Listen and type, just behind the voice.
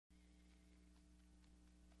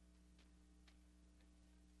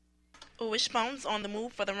Wishbone's on the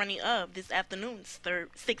move for the running of this afternoon's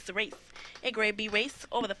sixth race, a Grade B race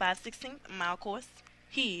over the 5/16 mile course.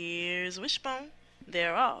 Here's Wishbone.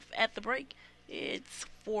 They're off at the break. It's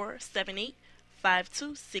 4-7-8,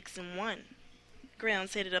 5-2, 6 and 1.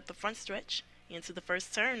 Grounds headed up the front stretch. Into the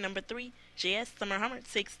first turn, number 3, JS Summer Hummer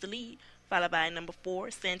takes the lead, followed by number 4,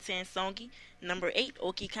 Santan Songi, number 8,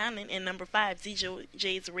 Oki Kanin, and number 5,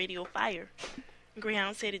 DJ's Radio Fire.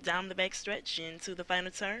 Greyhounds headed down the back stretch into the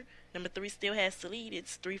final turn. Number 3 still has the lead.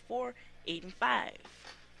 It's 3-4, 8 and 5.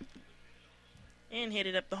 And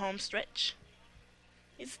headed up the home stretch.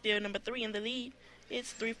 It's still number 3 in the lead.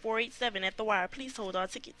 It's 3-4, 8-7 at the wire. Please hold all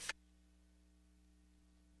tickets.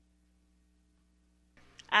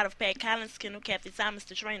 Out of Pat Collins' kennel, Kathy Thomas,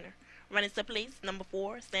 the trainer. Running to place, number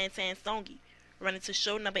 4, Santan Songi. Running to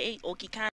show, number 8, Oki Khan.